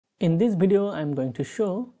In this video, I am going to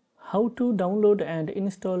show how to download and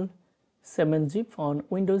install 7-zip on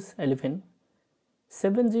Windows 11.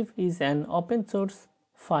 7-zip is an open source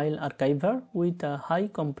file archiver with a high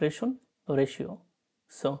compression ratio.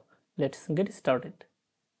 So let's get started.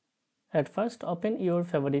 At first, open your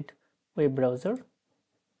favorite web browser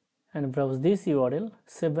and browse this URL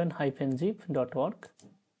 7-zip.org.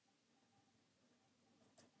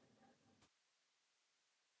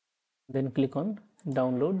 Then click on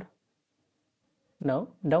download. Now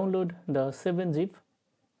download the 7-zip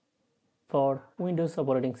for Windows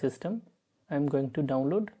operating system. I am going to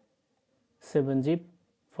download 7-zip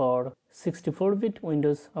for 64-bit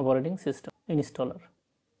Windows operating system installer.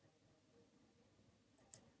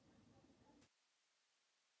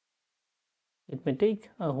 It may take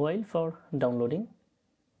a while for downloading.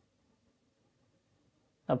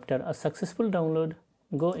 After a successful download,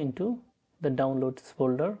 go into the downloads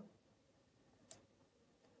folder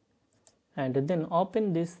and then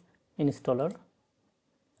open this installer.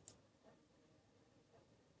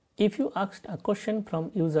 If you asked a question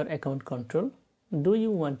from user account control, do you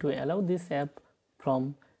want to allow this app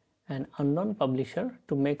from an unknown publisher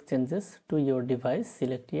to make changes to your device?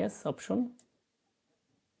 Select yes option.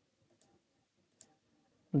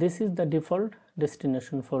 This is the default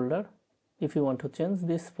destination folder. If you want to change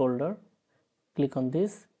this folder, click on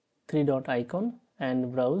this three-dot icon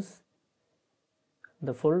and browse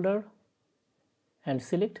the folder and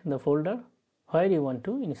select the folder where you want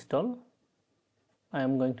to install. I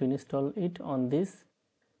am going to install it on this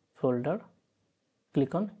folder.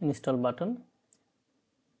 Click on install button.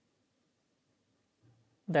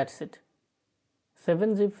 That's it.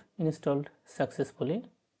 7-zip installed successfully.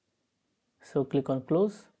 So click on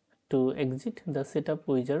close to exit the setup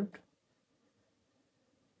wizard.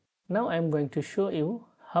 Now I am going to show you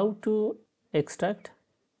how to extract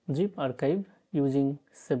zip archive using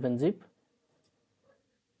 7-zip.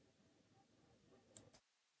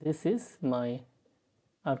 This is my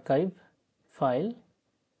archive file.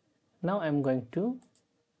 Now I am going to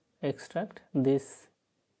extract this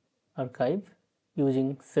archive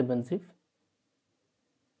using 7-zip.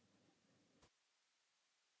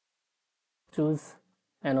 Choose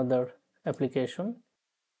another application.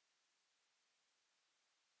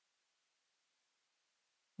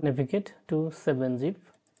 Navigate to 7-zip.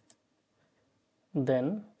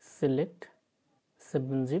 Then select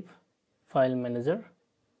 7-zip file manager.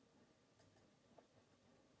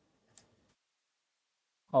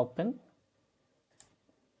 Open.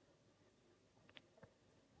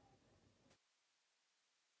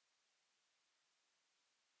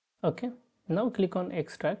 Okay, now click on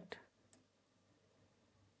extract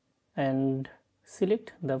and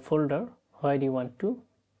select the folder where you want to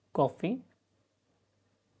copy.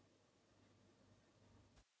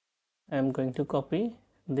 I am going to copy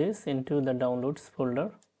this into the downloads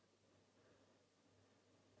folder.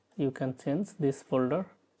 You can change this folder.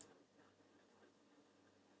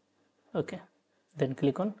 Okay, then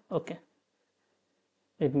click on OK.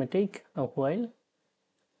 It may take a while.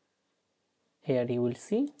 Here you will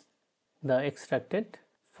see the extracted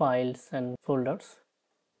files and folders.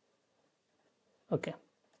 Okay.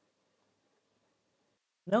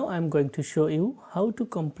 Now I am going to show you how to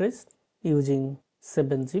compress using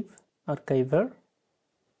 7-zip archiver.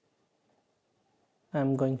 I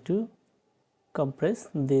am going to compress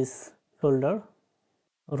this folder.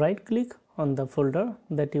 Right click on the folder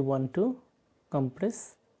that you want to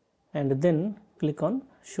compress and then click on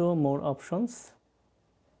show more options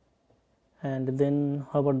and then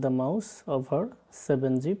hover the mouse over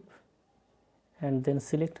 7-zip and then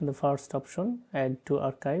select the first option, add to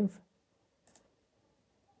archive.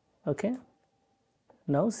 Okay,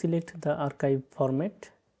 now select the archive format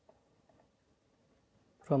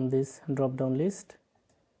from this drop down list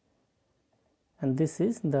and this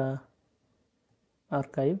is the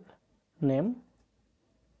archive name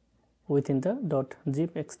within the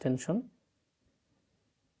 .zip extension.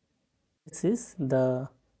 This is the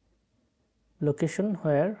location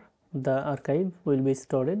where the archive will be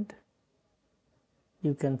stored.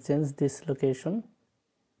 You can change this location.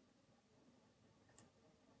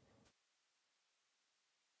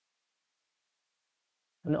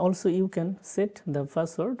 And also you can set the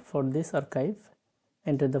password for this archive.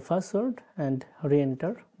 Enter the password and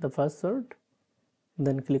re-enter the password.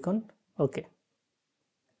 Then click on OK.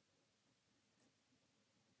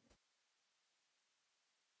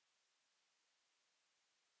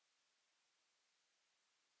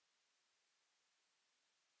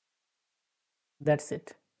 That's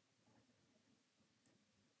it.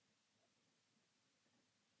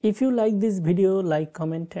 If you like this video, like,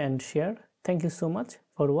 comment and share. Thank you so much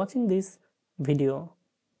for watching this video.